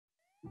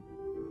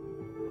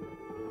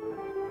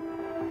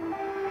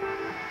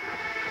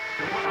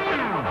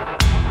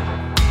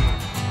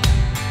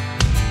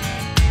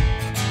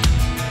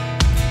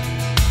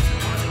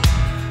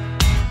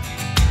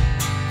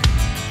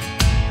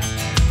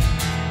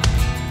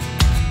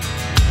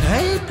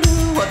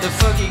what the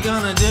fuck you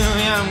gonna do?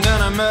 Yeah, I'm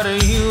gonna murder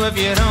you if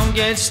you don't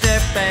get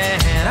stepping.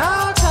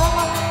 I'll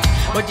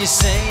talk what you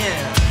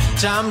saying.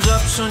 Time's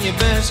up, son, you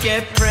best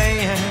get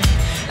praying.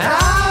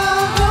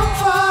 I'll come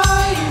for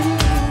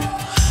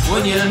you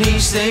when you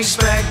least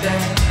expect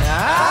it.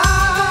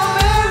 I'll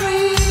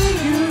marry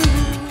you.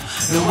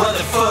 Now what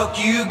the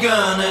fuck you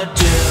gonna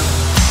do?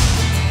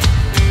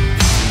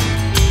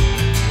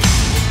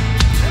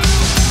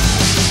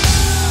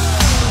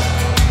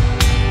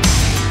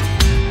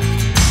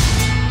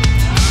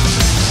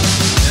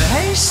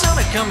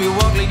 Come you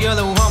walk like you're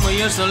the one we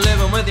used to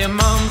living with your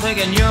mom,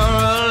 thinking you're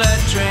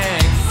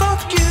electric.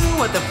 Fuck you,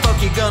 what the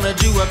fuck you gonna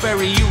do? I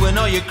bury you and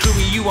all your crew,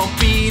 you won't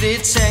be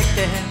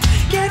detected.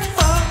 Get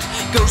fucked,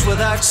 goes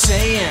without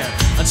saying.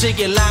 I'll take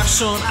your life,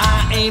 son,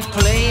 I ain't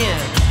playing.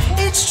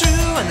 It's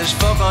true, and there's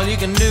fuck all you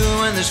can do,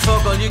 and there's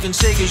fuck all you can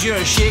say, cause you're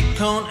a shit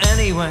cunt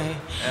anyway.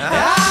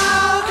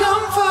 I'll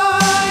come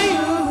for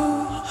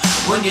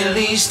you when you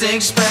least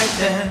expect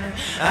it.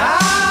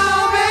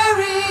 I'll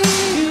marry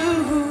you.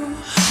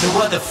 Now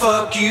what the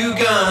fuck you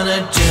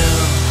gonna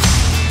do?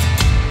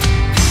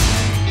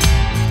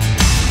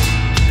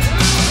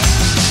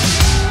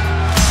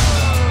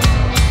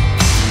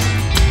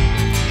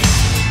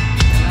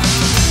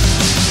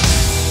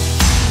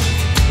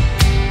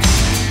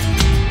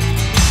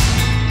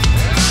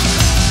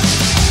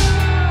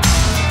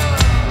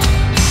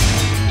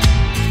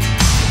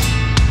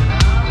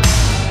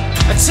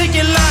 Take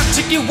your life,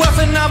 take your wealth,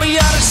 and I'll be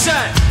out of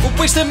sight. We'll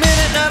waste a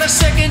minute, not a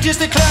second,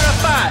 just to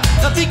clarify.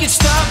 Nothing can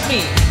stop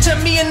me, tell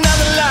me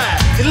another lie.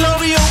 It'll all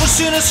be over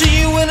soon, I'll see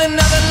you in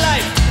another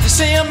life. They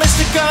say I'm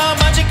mystical,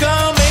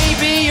 magical,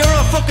 maybe you're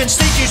a fucking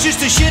stage, you're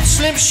just a shit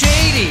slim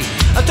shady.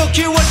 I don't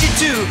care what you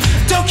do,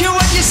 don't care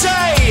what you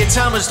say. Your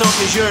time is done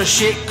cause you're a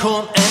shit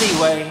cunt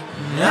anyway.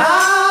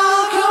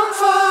 I'll come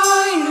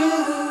for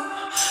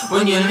you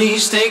when you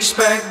least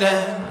expect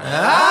it.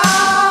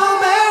 I'll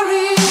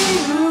marry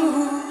you.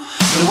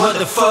 What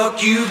the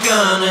fuck you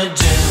gonna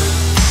do?